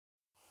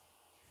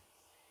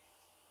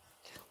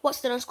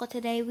What's the done squad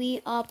today?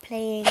 We are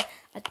playing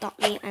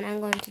Adopt Me, and I'm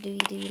going to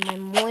do my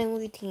morning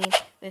routine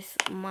with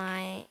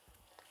my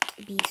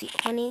bee sweet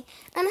honey.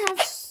 And I have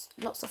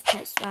lots of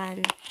pets,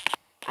 and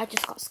I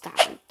just got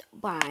scammed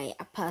by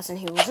a person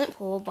who wasn't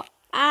poor, but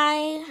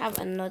I have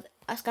another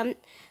scam.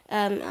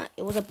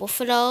 It was a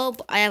buffalo,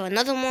 but I have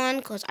another one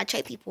because I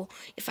check people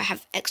if I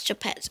have extra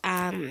pets.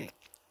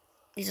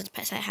 These are the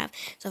pets I have.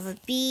 So I have a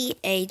bee,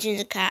 a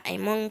ginger cat, a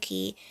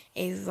monkey,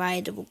 a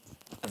rideable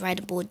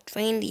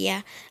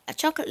reindeer, a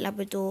chocolate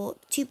Labrador,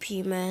 2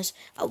 pumas,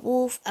 a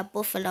wolf, a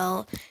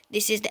buffalo.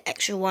 This is the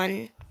extra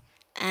one,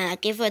 and I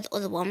gave her the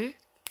other one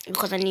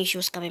because I knew she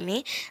was scamming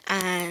me.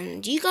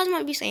 And you guys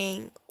might be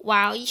saying,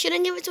 "Wow, you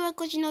shouldn't give it to her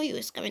because you know you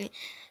were scamming."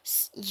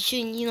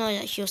 You know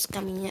that she was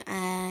scamming you,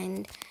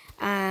 and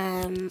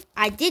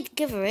I did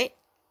give her it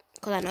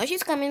because I know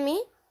she's scamming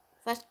me.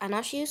 First, I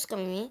know she was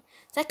scamming me.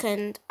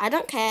 Second, I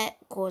don't care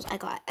because I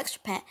got an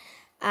extra pet.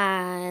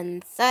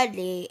 And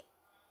thirdly,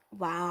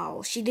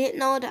 wow, she didn't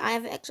know that I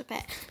have an extra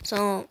pet.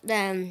 So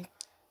then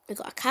we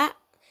got a cat,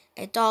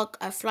 a dog,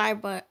 a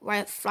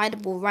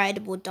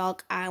rideable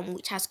dog,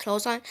 which has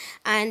clothes on,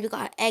 and we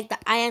got an egg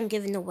that I am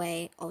giving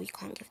away. Oh, you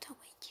can't give that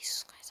away.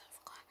 Jesus Christ, I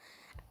forgot.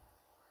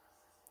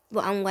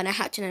 But I'm gonna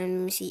hatch it and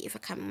let me see if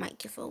I might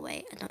give it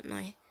away. I don't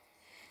know.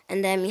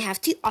 And then we have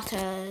 2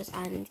 otters,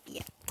 and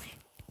yeah.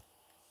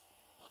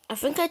 I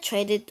think I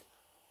traded.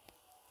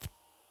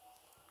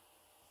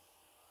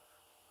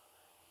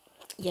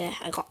 Yeah,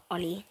 I got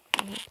Ollie.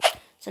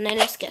 So now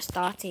let's get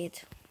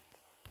started.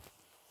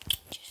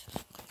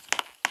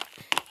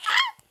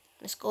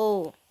 Let's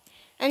go.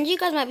 And you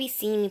guys might be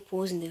seeing me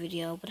pausing the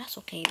video, but that's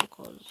okay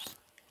because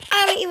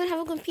I don't even have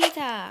a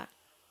computer.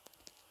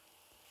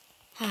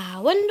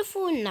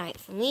 Wonderful night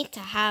for me to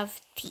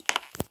have tea.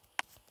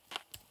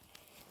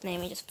 Let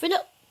me just fill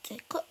up the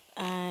cup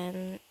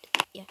and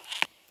yeah.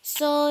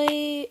 So,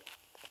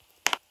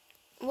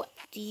 what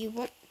do you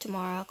want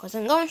tomorrow? Because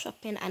I'm going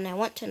shopping and I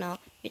want to know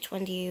which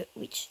food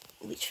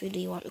do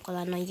you want, because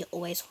I know you're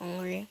always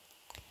hungry.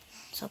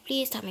 So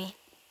please tell me.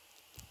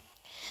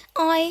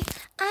 I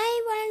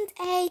want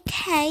a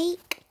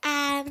cake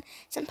and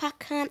some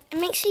popcorn,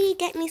 and make sure you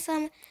get me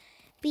some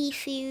bee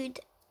food.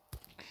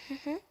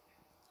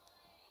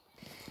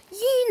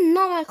 You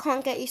know I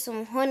can't get you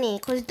some honey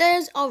because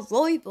there's a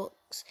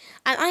Robux,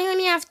 and I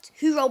only have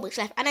 2 Robux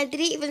left, and I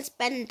didn't even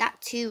spend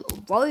that 2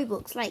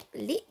 Robux, like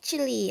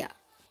literally.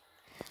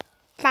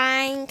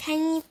 Fine,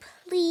 can you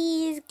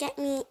please get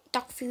me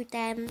dog food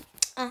then?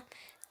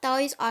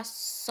 Those are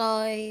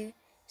so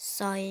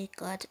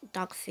good,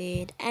 dog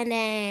food. And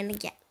then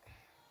yeah.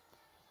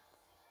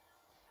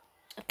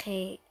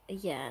 Okay,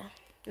 yeah.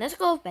 Let's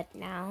go to bed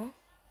now.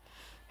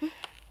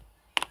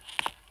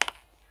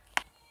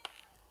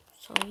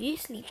 So you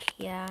sleep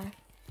here.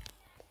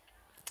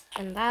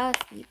 And I'll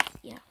sleep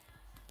here.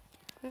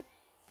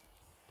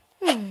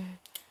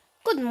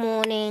 Good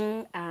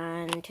morning,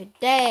 and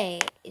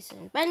today is a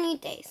brand new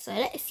day. So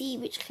let's see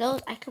which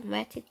clothes I can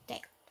wear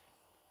today.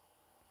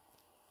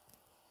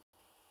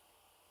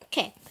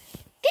 Okay,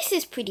 this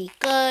is pretty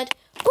good.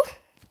 Ooh.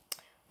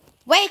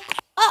 Wake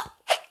up,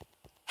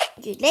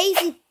 you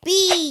lazy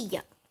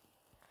bee.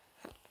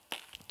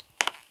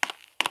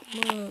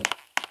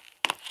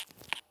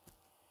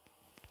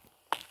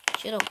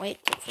 Should have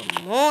waked up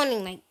for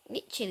morning, like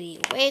literally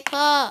wake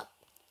up.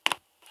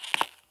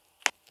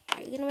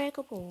 Are you gonna wake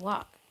up or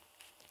what?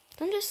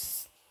 Don't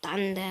just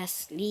stand there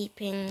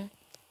sleeping.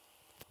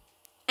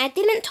 I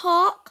didn't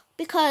talk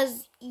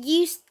because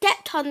you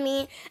stepped on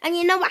me, and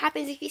you know what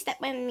happens if you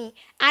step on me?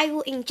 I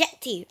will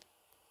inject you.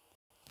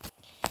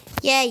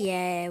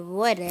 Yeah,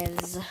 what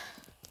is?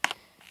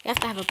 You have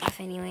to have a bath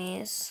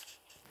anyways.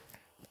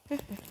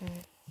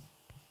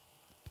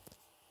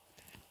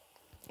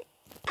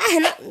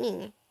 Not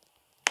me.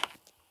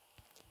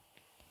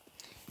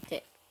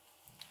 Okay.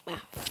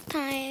 Well,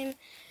 time.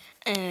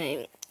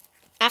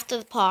 After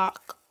the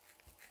park,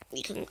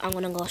 I'm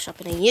gonna go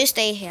shopping, and you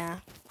stay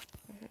here.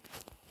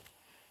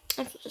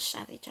 I'm such a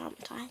savage,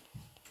 aren't I?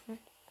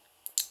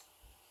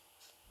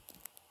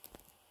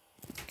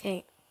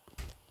 Okay.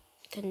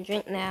 Can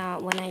drink now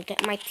when I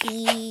get my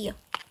tea.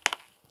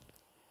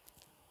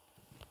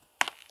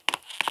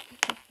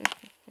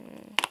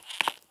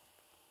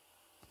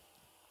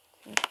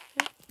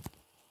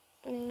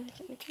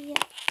 Get my tea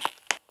yet.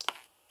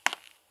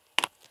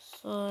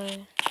 So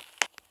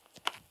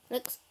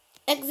let's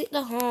exit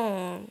the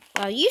home.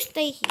 Well, you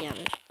stay here.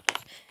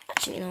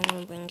 Actually, no, I'm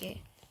gonna bring it.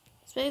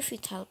 It's better if we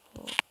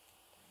teleport.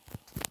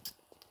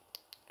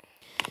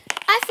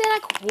 I feel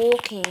like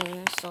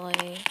walking, so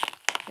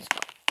let's go.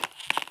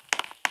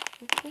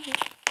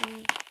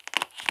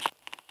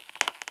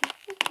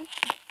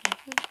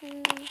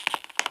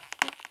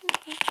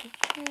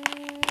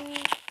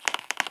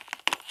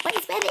 But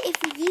it's better if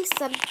we use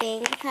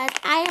something because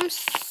I am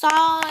so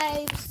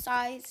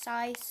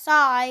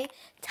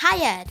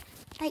tired.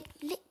 Like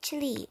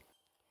literally.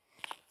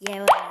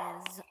 Yeah,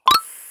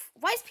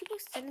 why is people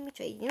sending me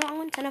trades? You know, I'm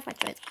gonna turn off my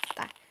trades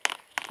after.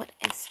 But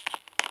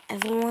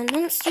everyone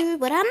wants to,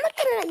 but I'm not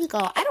gonna let you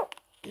go. I don't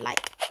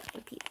like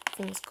when people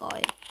nothing's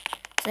going.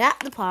 So they're at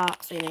the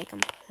park, so they can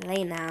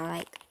play now,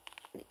 like,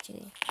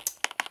 literally.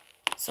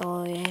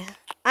 So, yeah.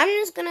 I'm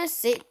just gonna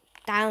sit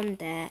down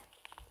there.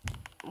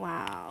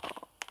 Wow.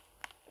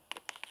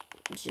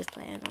 Just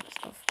playing other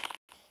stuff.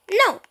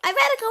 No, I'd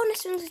rather go on the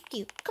swings with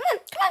you. Come on,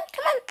 come on,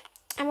 come on.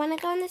 I wanna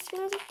go on the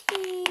swings with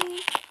you.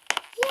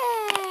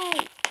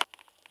 Yay!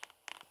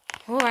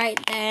 Alright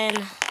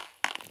then.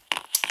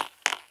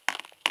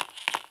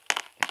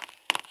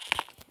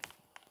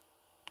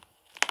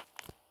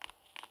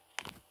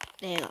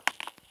 There you go.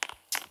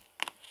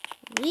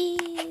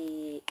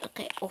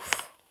 Okay,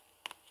 off.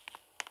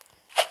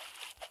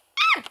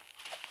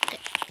 Okay.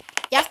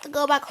 You have to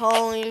go back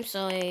home,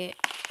 so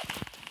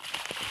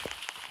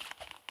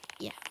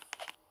yeah.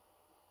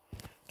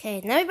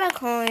 Okay, now you're back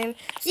home.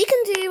 So you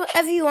can do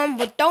whatever you want,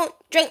 but don't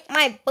drink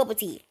my bubble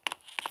tea.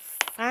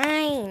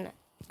 Fine.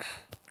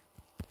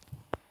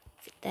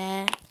 Sit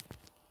there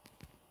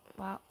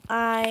while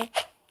I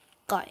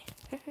go.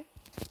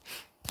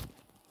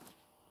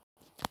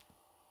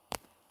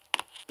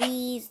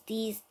 These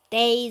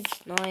days,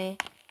 no.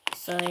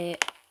 So,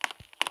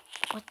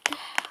 what the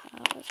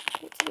hell is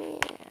happening to me?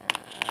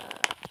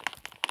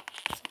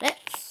 So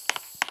let's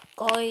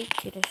go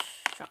to the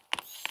shops.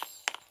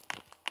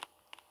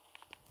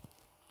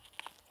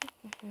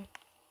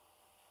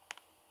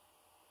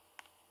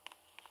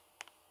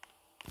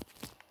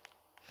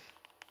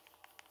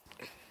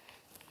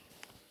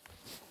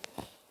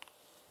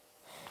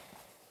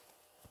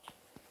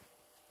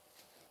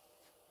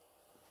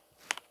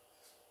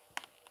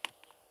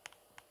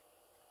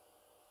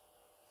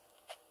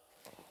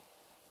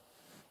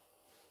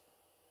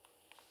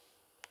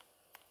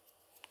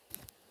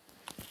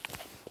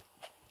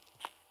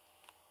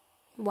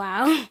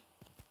 Wow.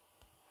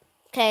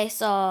 Okay,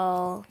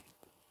 so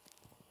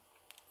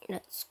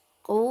let's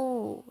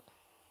go.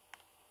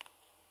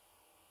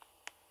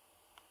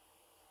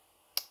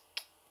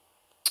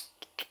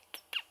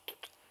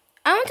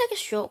 I want to take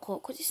a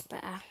shortcut because it's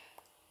better.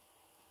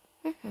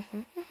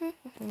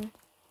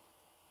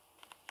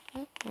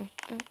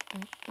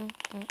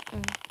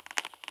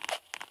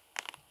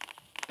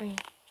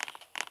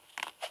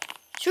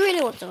 She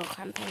really wants to go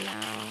camping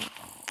now.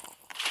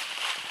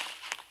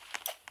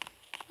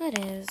 It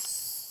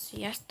is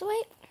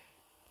yesterday.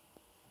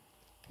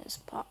 Let's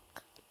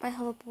park my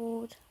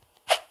hoverboard.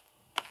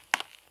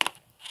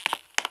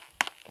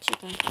 She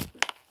can.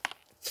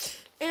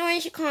 Anyway,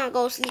 she can't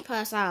go sleep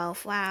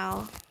herself.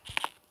 Wow.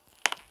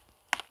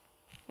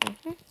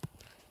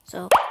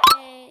 So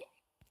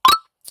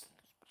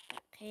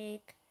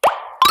cake,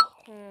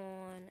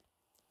 popcorn.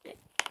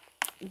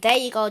 There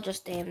you go,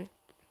 Justin.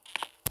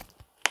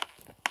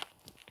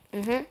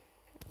 There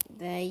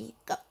you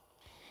go.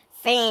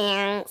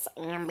 Thanks.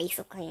 And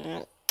basically,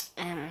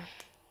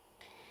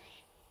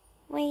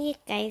 when you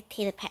go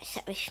to the pet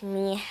shop with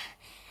me,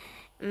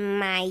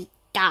 my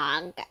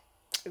dog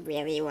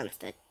really wants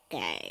to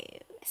go.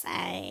 So,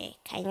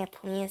 can you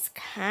please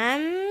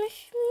come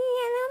with me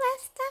and all that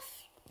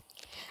stuff?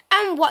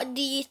 And what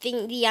do you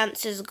think the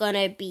answer's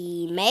gonna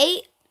be,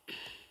 mate?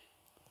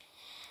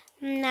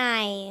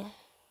 No.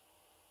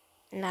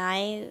 No,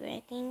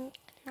 I think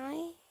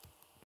no.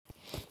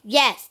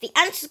 Yes, the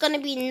answer's gonna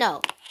be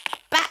no.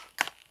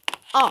 Back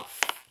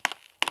off.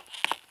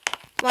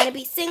 Wanna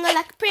be single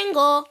like a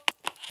Pringle?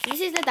 This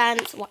is the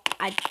dance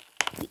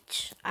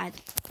which I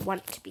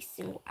want to be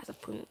single as a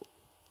Pringle.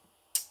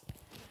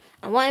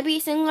 I wanna be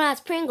single as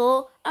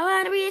Pringle. I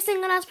wanna be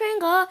single as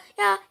Pringle.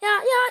 Yeah,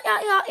 yeah, yeah,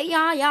 yeah, yeah,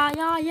 yeah, yeah,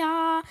 yeah,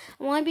 yeah.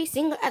 I wanna be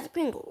single as a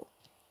Pringle.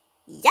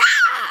 Yeah!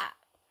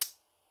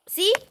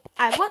 See?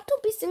 I want to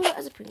be single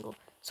as a Pringle.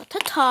 So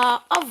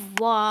ta-ta, au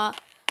revoir,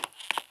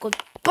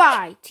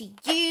 goodbye to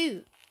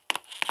you.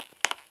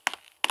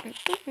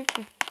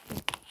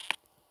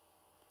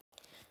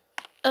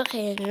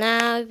 Okay,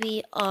 now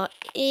we are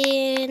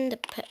in the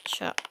pet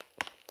shop.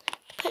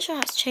 The pet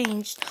shop has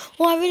changed.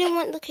 Oh, I really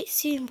want the kit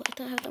soon, but I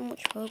don't have that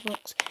much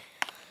Robux.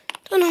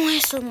 Don't know why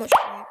so much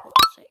Robux.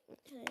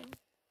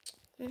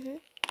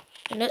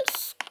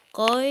 Let's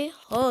go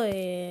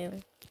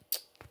home.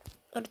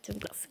 Gotta do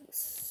black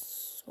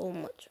things so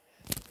much.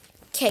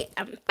 Okay,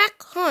 I'm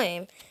back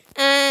home.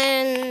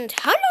 And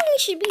how long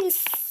has she been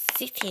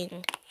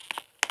sitting?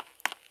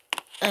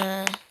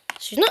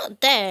 She's not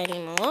there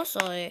anymore,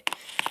 so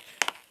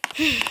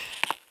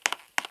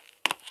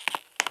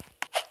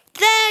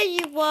there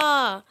you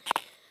are.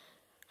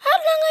 How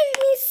long have you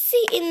been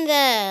sitting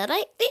there?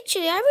 Like,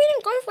 literally, I've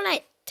been gone for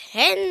like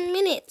 10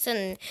 minutes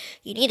and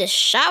you need a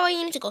shower,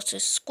 you need to go to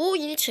school,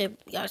 you're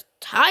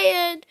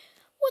tired.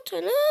 What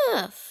on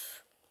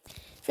earth?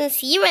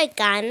 Since you were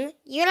gone,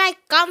 you're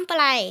like gone for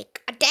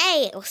like a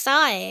day or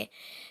so.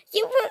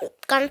 You weren't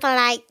gone for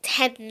like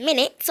 10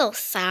 minutes or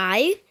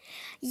so.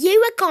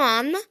 You were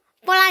gone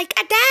for like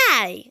a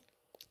day.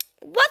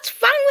 What's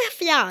wrong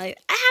with you? I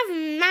have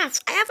maths.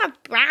 I have a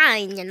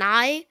brain, you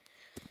know.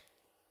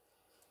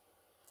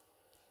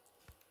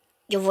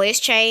 Your voice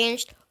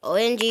changed.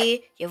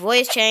 OMG, your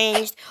voice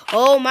changed.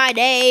 Oh my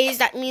days,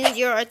 that means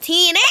you're a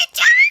teenager.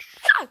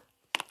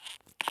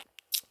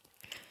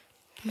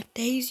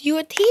 Days, you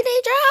a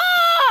teenager?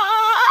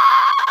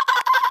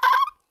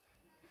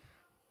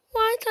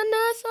 What on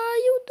earth are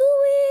you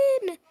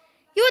doing?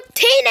 You're a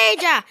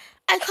teenager.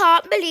 I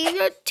can't believe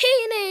you're a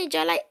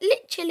teenager. Like,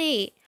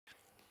 literally.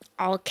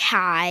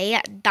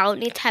 Okay, don't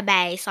need to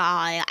be so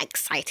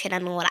excited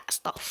and all that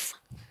stuff.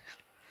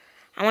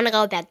 I want to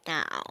go to bed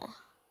now.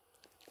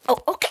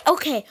 Oh, okay. Oh,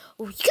 you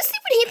can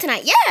sleep with him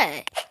tonight,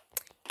 yeah.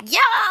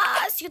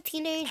 Yes, you're a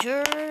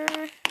teenager.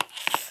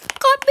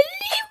 Can't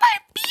believe my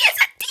B is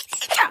a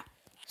teenager.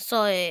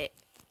 So,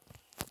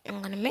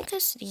 I'm going to make her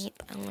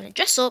sleep. I'm going to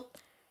dress up.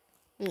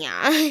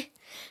 Yeah.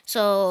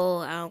 So,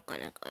 I'm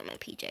going to go in my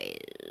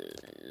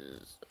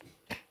PJs.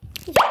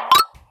 Yeah.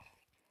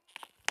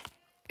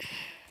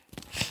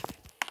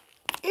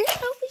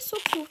 That'll be so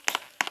cute.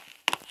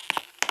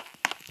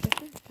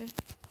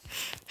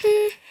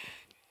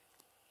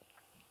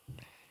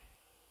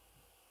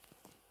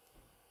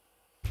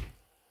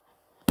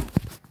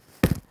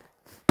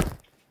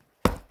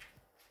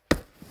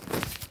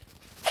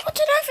 What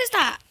on earth is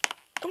that?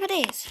 What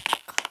is?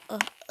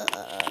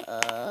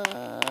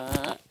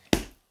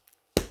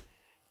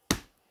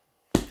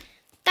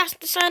 That's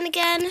the sign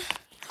again.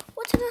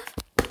 What's on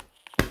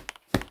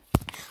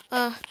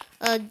earth?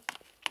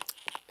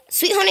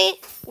 Sweet honey,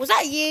 was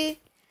that you?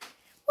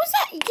 Was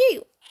that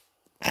you?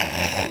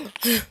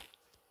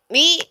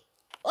 Me?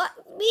 What?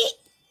 Me?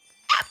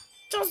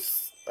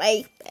 Just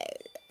like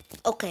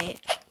okay.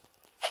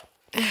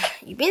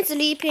 You've been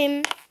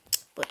sleeping,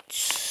 but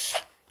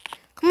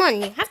come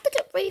on, you have to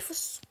get ready for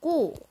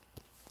school.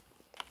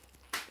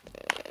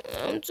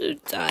 I'm too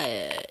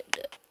tired.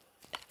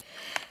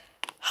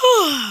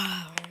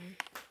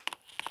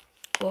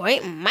 Well,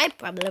 ain't my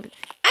problem.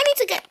 I need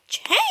to get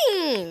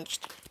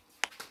changed.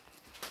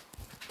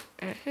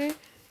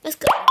 Let's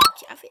go.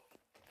 Outfit.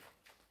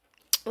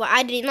 Well,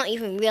 I did not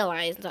even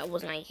realize that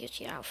wasn't a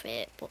Gucci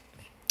outfit, but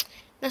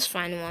let's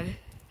find one.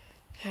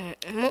 I'm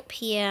up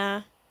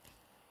here.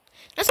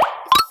 Let's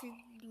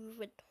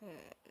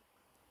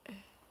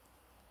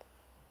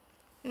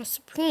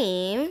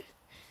Supreme,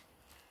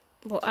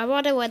 but I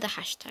rather wear the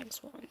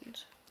hashtags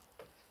ones.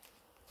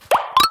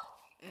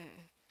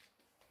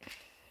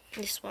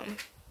 This one.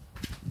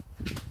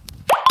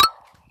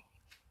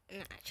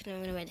 No, actually,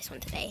 I'm gonna wear this one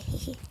today.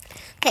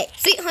 Okay,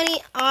 sweet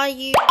honey, are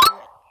you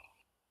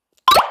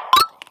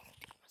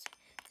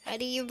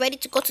ready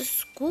to go to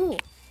school?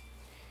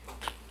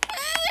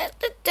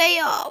 The day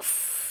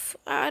off.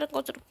 I don't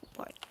go to the pool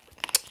party.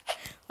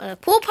 Well, the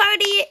pool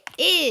party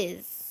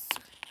is.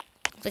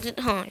 Look at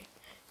home.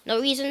 No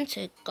reason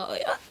to go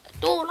out the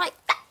door like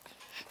that.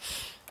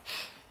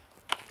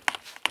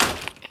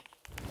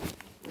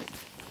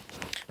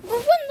 I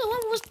wonder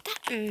what was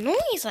that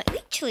noise? Like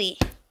literally.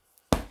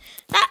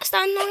 That's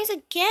that noise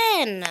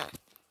again.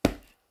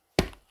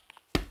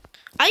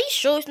 Are you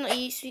sure it's not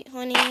you, sweet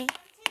honey?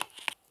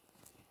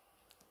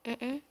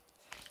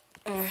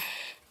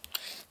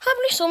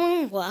 Probably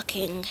someone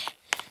working.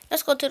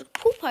 Let's go to the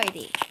pool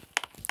party.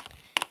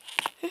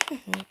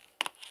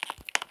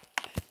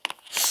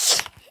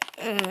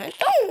 I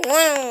don't want to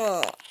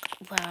walk.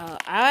 Well,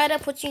 I'd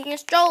rather put you in a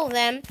stroller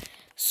then.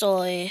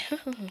 So,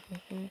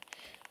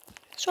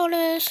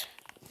 strollers.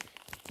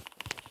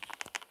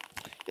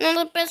 No,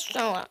 the best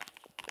stroller.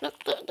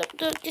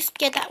 Just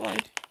get that one.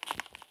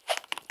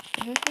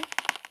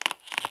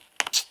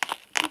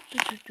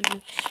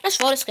 Let's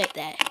roller skate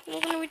there.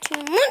 Not gonna be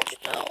too much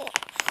though.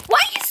 Why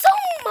are you so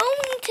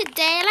moany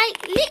today?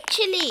 Like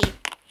literally.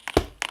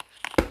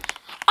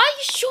 Are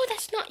you sure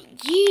that's not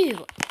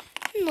you?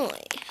 No.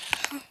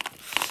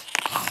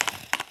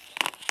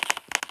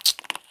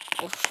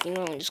 You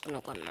know, I'm just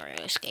gonna go on my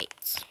roller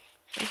skates.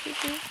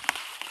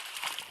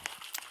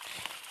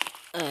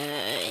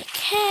 Okay,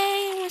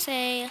 I'm gonna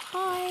say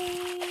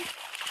hi.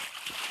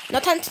 No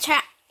time to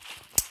chat.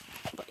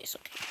 But it's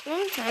okay.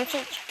 No time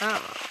to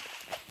chat.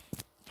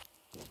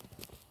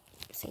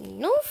 Say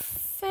no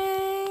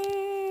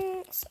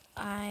thanks.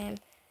 I'm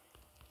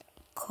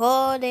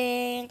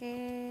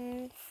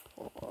recording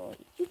for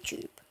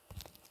YouTube.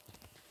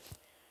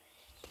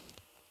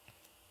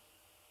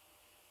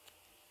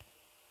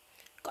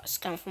 Got a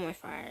scan for my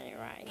fire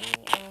right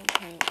now.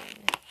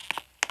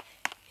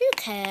 Who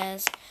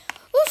cares?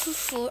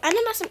 I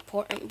know that's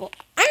important, but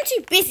I'm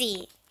too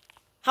busy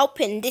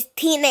helping this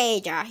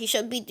teenager. He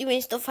should be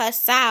doing stuff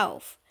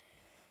herself.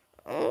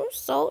 I'm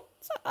so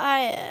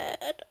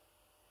tired.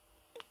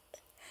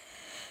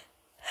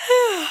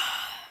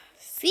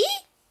 See?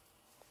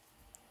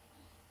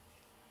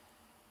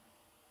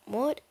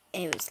 What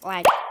is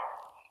like?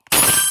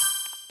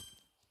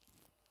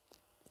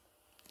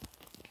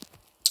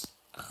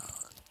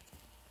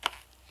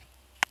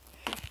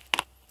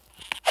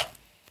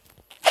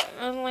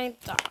 I'm like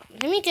that.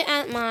 Let me get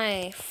out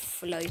my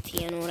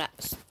floaty and all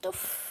that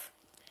stuff.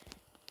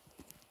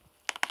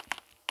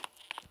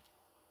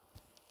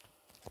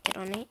 Get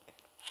on it.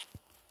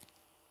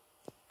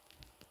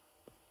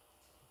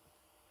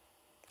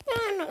 No,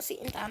 I'm not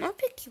sitting down. I'll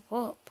pick you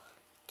up.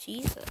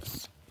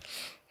 Jesus.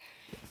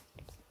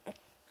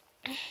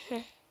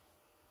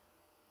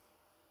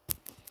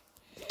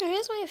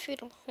 Here's my food.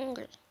 I'm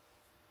hungry.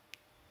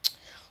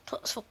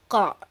 Totally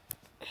forgot.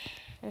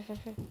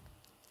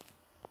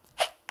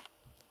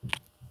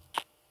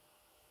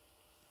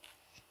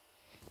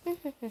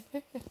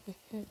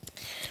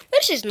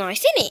 This is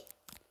nice, isn't it?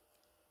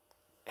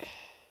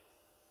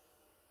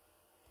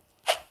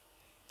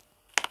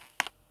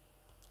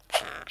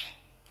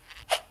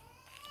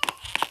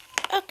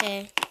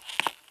 Okay.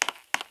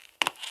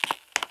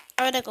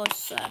 I wanna go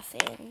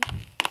surfing.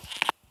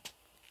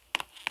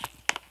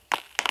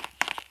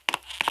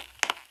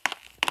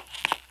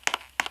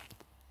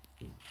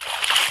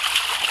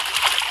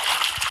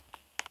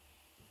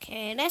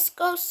 Okay, let's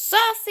go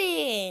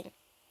surfing.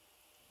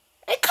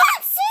 I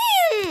can't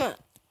swim.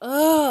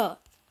 Ugh.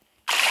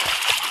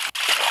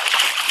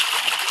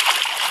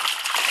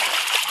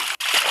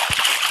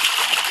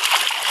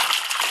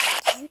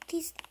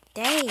 These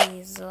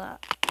days.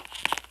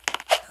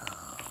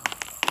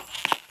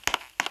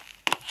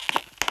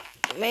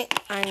 Mate,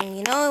 and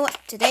you know what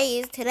today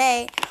is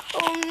today?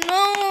 Oh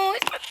no,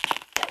 it's my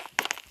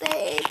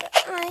day that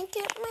I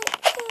get my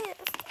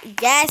test.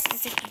 Yes,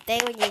 this is the day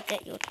when you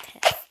get your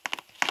test.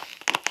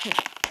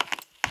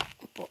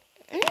 But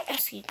let me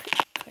ask you a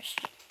quick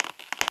question.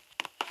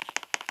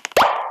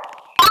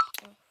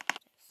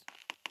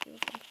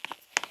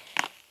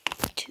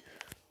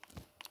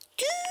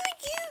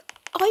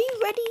 Are you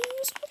ready?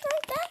 Something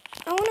like that?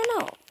 I wanna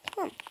know.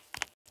 Come on.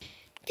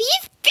 Do you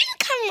think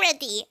I'm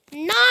ready?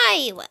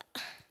 No.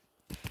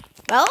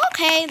 Well,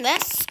 okay,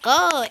 let's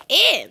go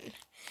in.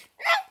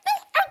 No,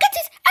 I'll get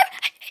this.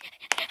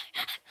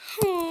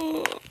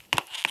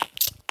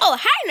 Oh,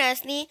 hi,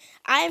 Nursley.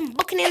 I'm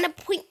booking an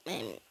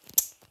appointment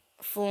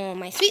for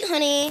my sweet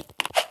honey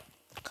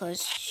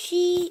because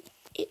she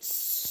is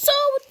so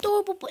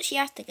adorable, but she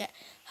has to get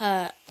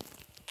her,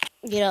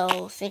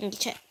 thing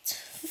checked.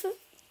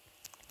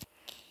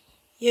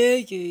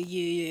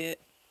 Yeah.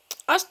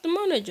 Ask the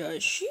manager.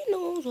 She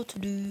knows what to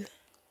do.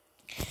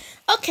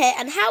 Okay,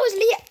 and how is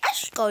Leah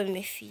Ash going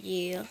with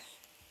you?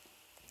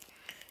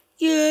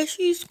 Yeah,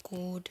 she's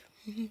good.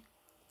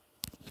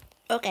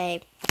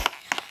 Okay.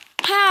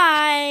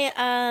 Hi,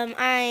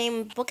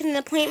 I'm booking an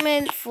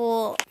appointment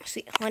for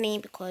Sweet Honey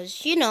because,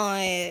 she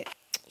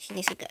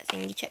needs to get a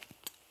thingy checked.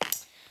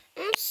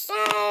 I'm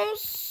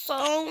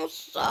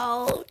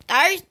so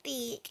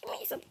thirsty. Give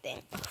me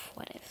something.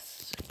 What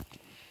is?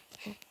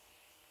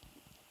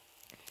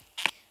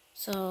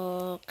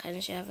 So, can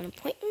she have an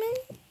appointment?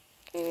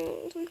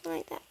 Something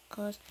like that,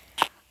 because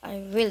I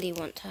really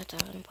want her to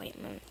have an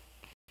appointment.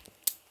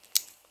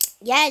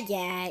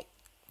 Yeah.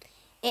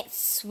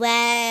 It's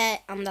where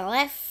on the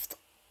left,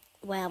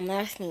 where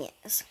nursing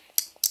is.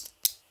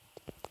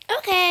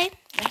 Okay,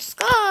 let's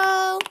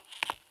go.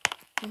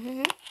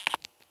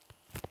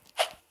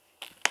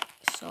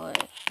 So,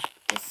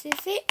 this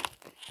is it.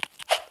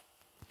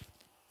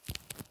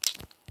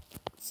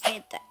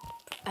 Say that.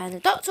 And the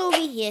doctor will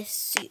be here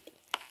soon.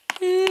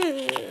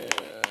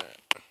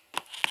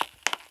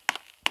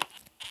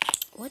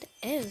 What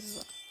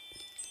is?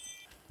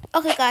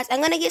 Okay, guys,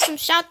 I'm gonna get some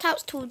shout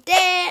outs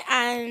today,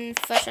 and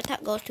first shout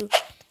out goes to,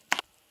 I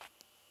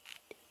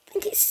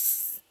think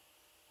it's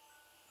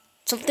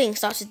something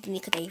starts with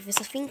Danica Davis,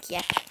 I think,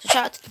 yeah. So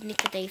shout out to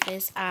Danica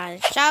Davis,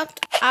 and shout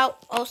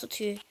out also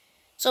to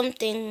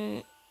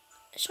something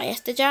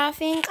Shayesta Jar, I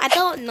think. I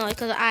don't know,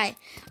 because I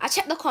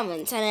checked the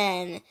comments, and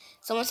then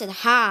someone said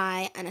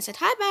hi, and I said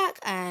hi back,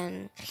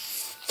 and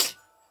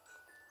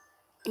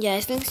yeah,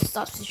 I think it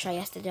starts with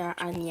Shayesta Jar,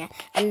 and yeah.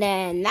 And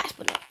then last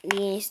but not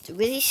least,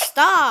 Rizzy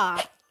Star.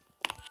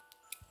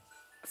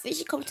 I think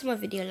she come to my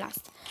video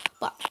last,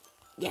 but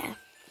yeah.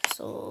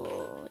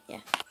 So yeah.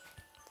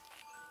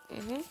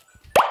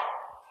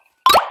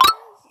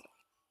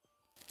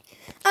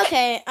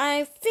 Okay,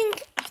 I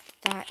think after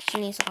that she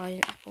needs to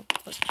garden apple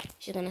because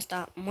she's gonna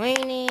start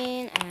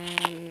mining,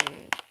 and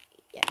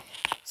yeah.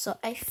 So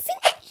I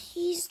think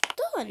she's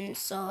done.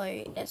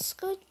 So let's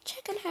go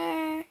check on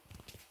her.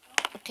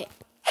 Okay,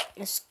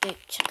 let's go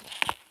check on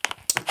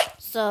her.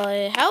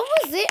 So how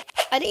was it?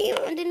 I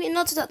didn't even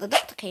notice that the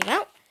doctor came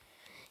out.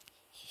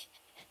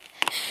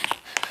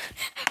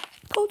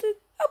 Golden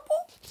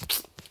apple.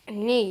 I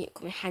knew it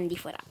come in handy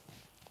for that.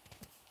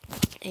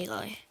 There you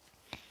go.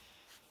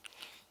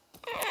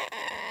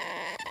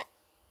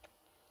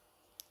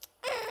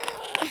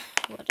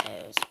 What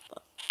else?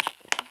 But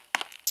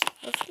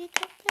hopefully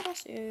get better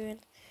soon.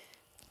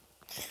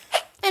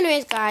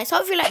 Anyways, guys,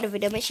 hope you liked the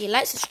video. Make sure you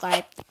like,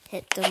 subscribe,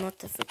 hit the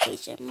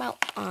notification bell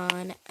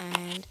on,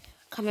 and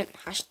comment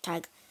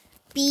hashtag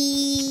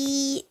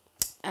B.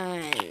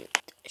 And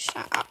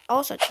shout out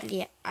also to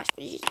Leah Ash.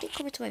 You did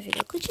comment to my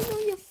video. Could you know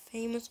you're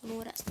famous and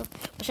all that stuff?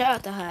 But shout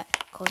out to her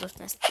because of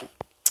Nestle.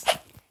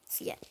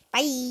 So yeah,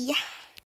 bye.